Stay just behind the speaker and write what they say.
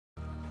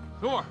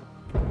Thor!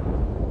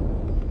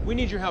 We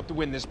need your help to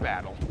win this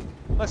battle.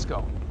 Let's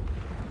go.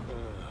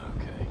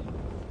 Okay.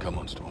 Come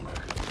on, Stormer.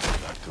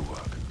 Back to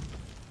work.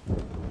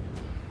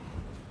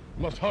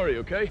 Must hurry,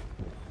 okay?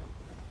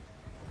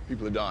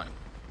 People are dying.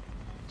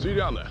 See you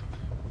down there.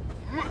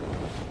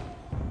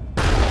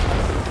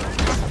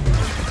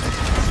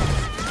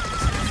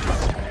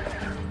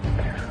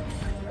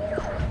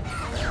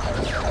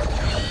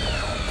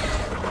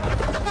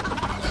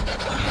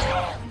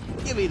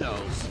 Give me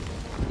those.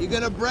 You're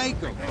gonna break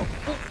them.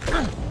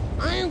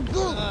 I am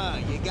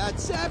good. You got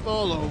sap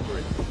all over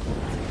it.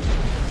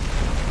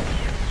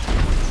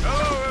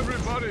 Hello,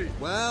 everybody.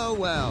 Well,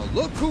 well,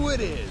 look who it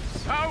is.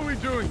 How are we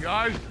doing,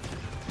 guys?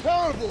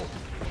 Terrible.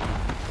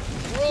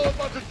 We're all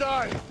about to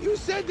die. You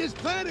said this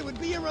planet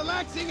would be a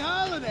relaxing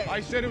holiday.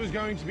 I said it was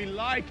going to be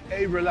like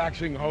a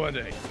relaxing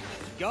holiday.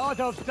 God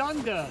of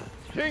Thunder,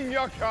 King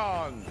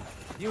Yakan.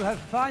 you have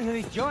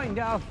finally joined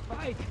our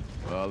fight.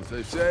 Well, as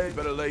they say,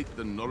 better late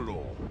than not at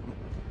all.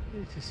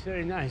 This is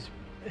very nice.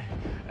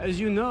 As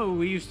you know,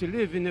 we used to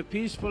live in a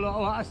peaceful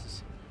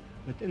oasis,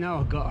 but then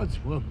our gods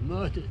were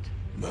murdered.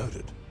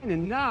 Murdered?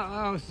 And now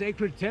our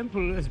sacred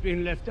temple has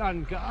been left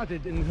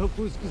unguarded, and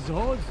Hokus's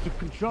holds to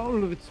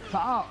control of its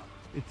power.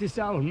 It is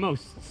our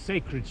most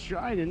sacred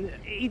shrine, and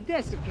it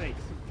desecrates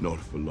it. Not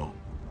for long.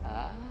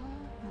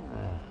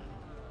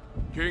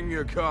 King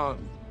Yakan.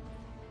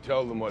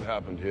 Tell them what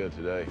happened here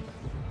today.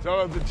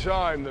 Tell of the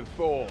time that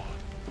Thor,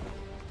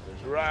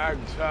 his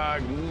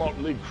ragtag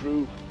motley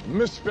crew,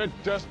 misfit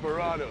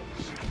desperados,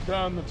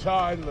 turned the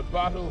tide of the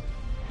battle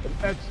and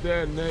etched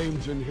their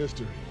names in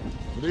history.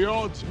 The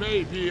odds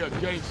may be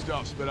against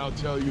us, but I'll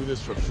tell you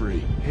this for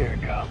free. Here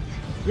it comes.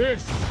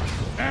 This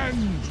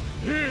ends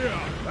here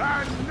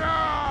and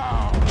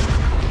now!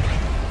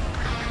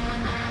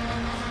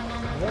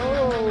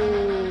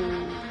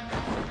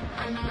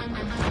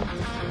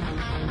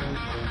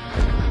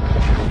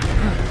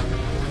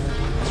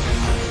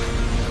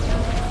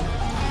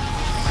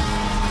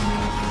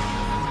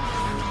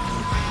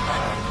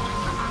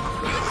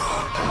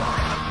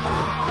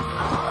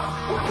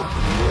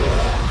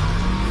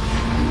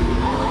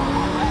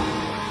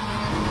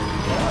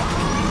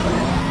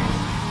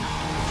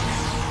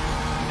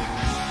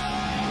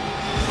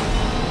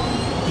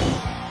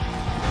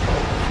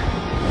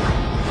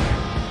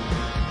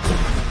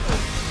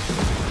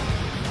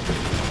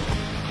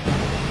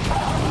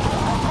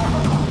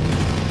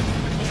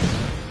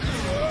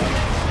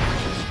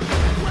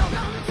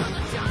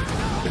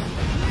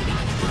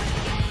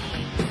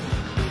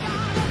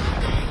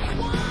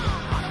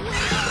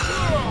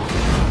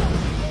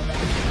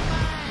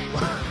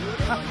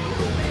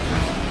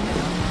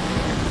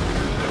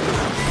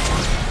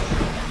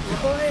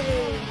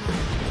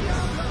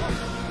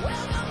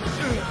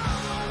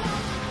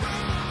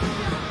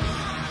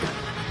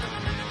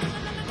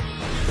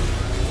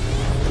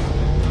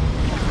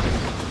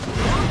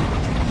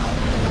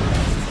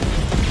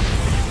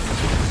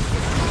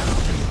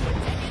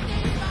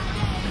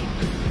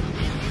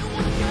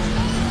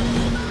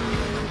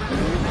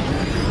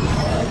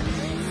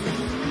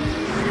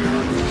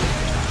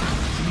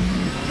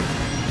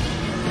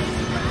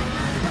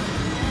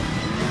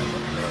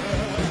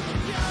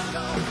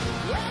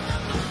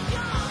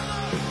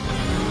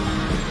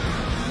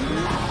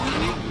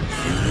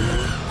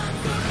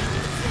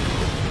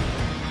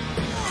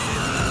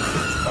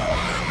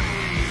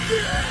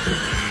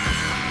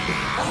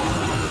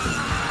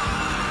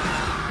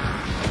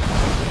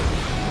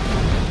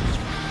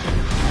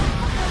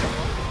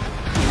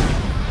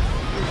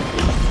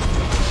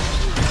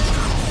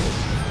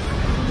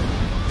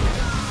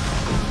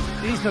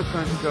 He's not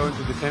going to go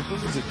into the temple,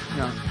 is it?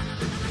 No.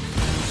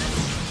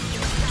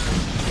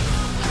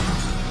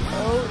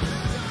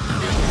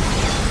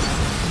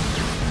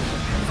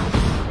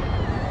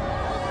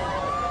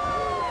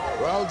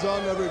 Well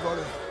done,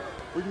 everybody.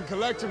 We can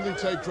collectively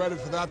take credit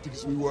for that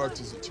because we worked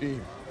as a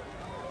team.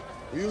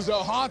 We used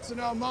our hearts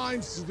and our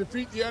minds to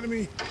defeat the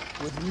enemy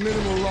with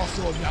minimal loss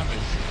or damage.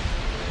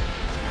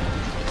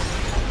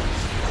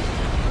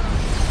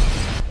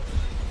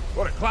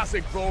 What a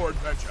classic Thor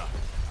adventure.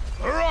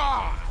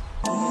 Hurrah!